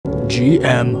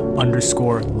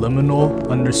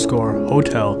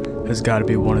GM_liminal_hotel has got to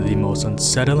be one of the most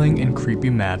unsettling and creepy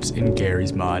maps in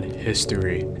Garry's Mod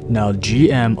history. Now,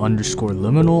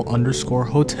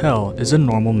 GM_liminal_hotel is a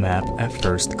normal map at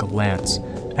first glance.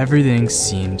 Everything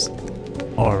seems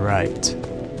alright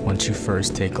once you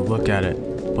first take a look at it.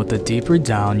 But the deeper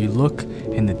down you look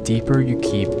and the deeper you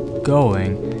keep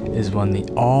going is when the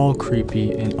all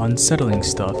creepy and unsettling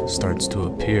stuff starts to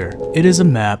appear. It is a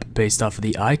map based off of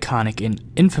the iconic and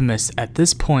infamous at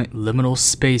this point liminal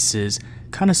spaces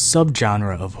kind of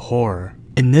subgenre of horror.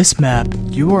 In this map,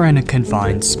 you are in a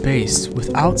confined space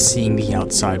without seeing the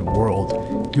outside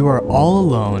world. You are all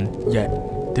alone, yet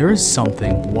there is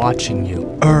something watching you.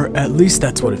 Or at least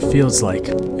that's what it feels like.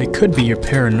 It could be your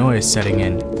paranoia setting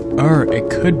in. Or it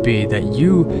could be that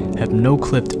you have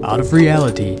no-clipped out of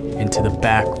reality into the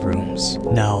backrooms.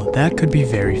 Now, that could be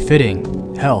very fitting.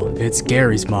 Hell, it's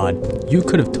Garry's Mod. You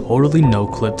could have totally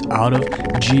no-clipped out of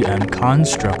GM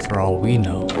Construct for all we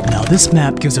know. Now, this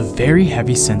map gives a very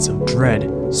heavy sense of dread,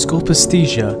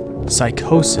 sculpesthesia,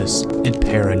 psychosis, and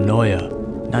paranoia.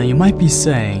 Now, you might be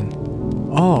saying,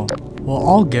 oh, well,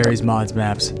 all Garry's Mod's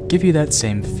maps give you that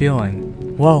same feeling.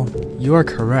 Well, you are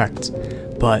correct,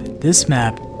 but this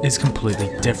map is completely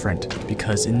different,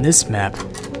 because in this map,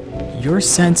 your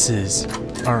senses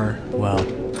are, well,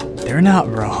 they're not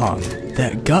wrong.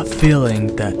 That gut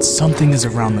feeling that something is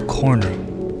around the corner,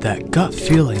 that gut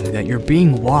feeling that you're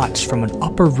being watched from an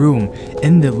upper room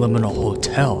in the liminal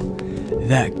hotel,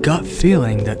 that gut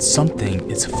feeling that something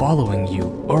is following you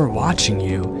or watching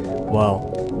you, well,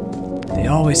 they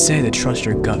always say to trust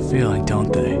your gut feeling,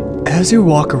 don't they? As you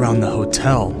walk around the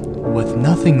hotel, with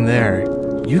nothing there,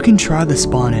 you can try to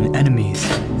spawn in enemies,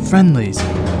 friendlies,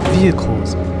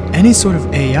 vehicles, any sort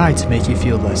of AI to make you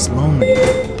feel less lonely,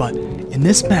 but in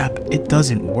this map, it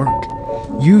doesn't work.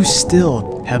 You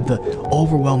still have the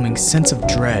overwhelming sense of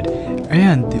dread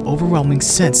and the overwhelming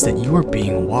sense that you are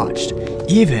being watched,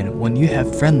 even when you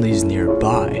have friendlies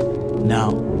nearby.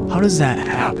 Now, how does that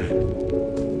happen?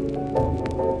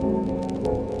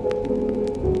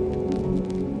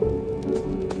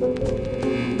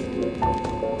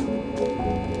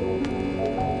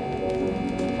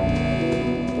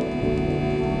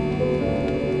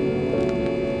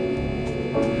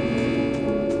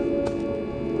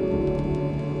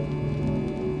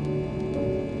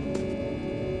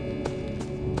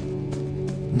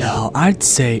 Now, I'd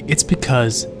say it's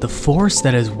because the force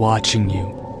that is watching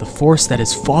you, the force that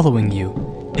is following you,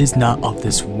 is not of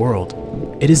this world.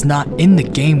 It is not in the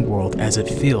game world as it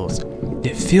feels.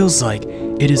 It feels like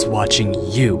it is watching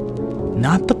you,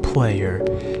 not the player,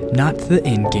 not the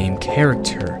in-game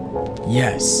character.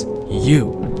 Yes,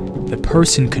 you, the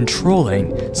person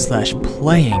controlling /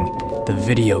 playing the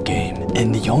video game.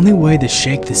 And the only way to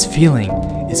shake this feeling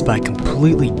is by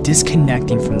completely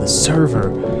disconnecting from the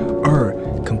server or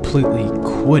completely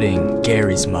quitting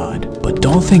Garry's Mod. But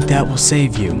don't think that will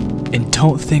save you, and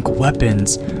don't think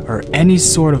weapons or any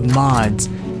sort of mods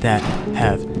that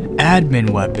have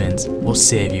admin weapons will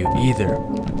save you either.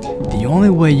 The only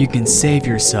way you can save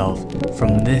yourself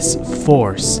from this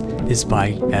force is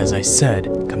by, as I said,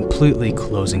 completely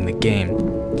closing the game.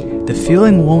 The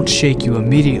feeling won't shake you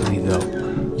immediately though.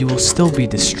 You will still be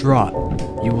distraught.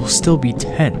 You will still be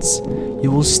tense.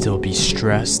 You will still be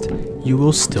stressed. You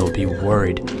will still be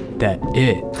worried that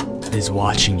it is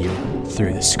watching you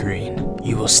through the screen.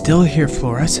 You will still hear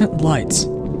fluorescent lights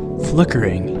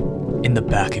flickering in the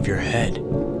back of your head.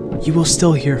 You will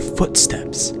still hear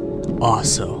footsteps.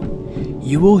 Also,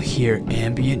 you will hear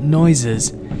ambient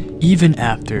noises even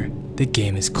after the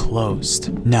game is closed.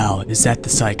 Now, is that the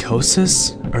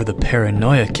psychosis or the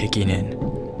paranoia kicking in?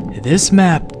 This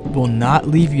map will not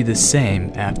leave you the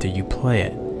same after you play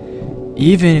it.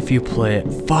 Even if you play it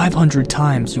 500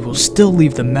 times, you will still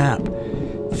leave the map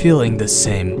feeling the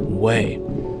same way.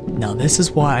 Now, this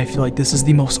is why I feel like this is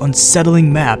the most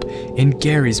unsettling map in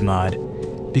Garry's Mod,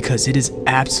 because it is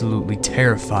absolutely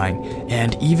terrifying,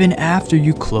 and even after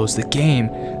you close the game,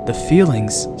 the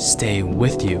feelings stay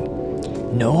with you.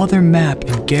 No other map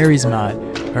in Garry's Mod,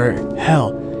 or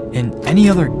hell, in any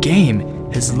other game,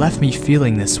 has left me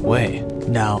feeling this way.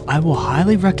 Now, I will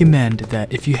highly recommend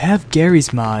that if you have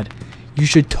Garry's Mod, you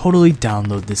should totally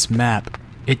download this map.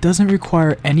 It doesn't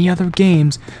require any other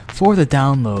games for the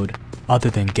download other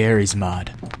than Garry's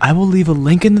Mod. I will leave a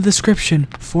link in the description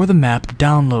for the map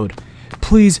download.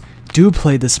 Please do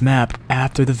play this map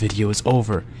after the video is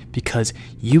over, because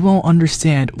you won't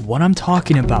understand what I'm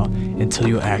talking about until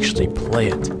you actually play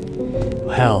it.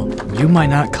 Hell, you might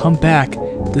not come back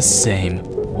the same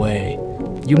way.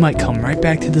 You might come right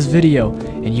back to this video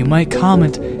and you might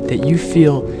comment that you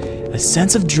feel a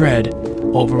sense of dread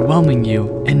overwhelming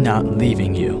you and not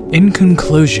leaving you. In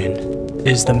conclusion,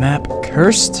 is the map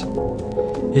cursed?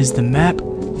 Is the map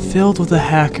filled with a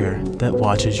hacker that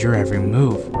watches your every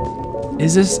move?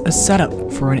 Is this a setup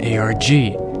for an ARG?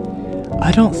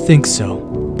 I don't think so,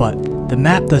 but the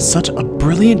map does such a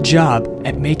brilliant job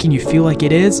at making you feel like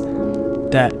it is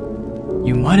that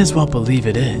you might as well believe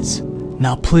it is.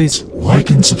 Now please like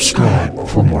and subscribe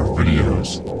for more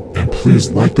videos, and please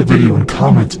like the video and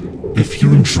comment if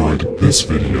you enjoyed this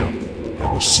video.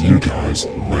 I will see you guys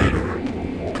later.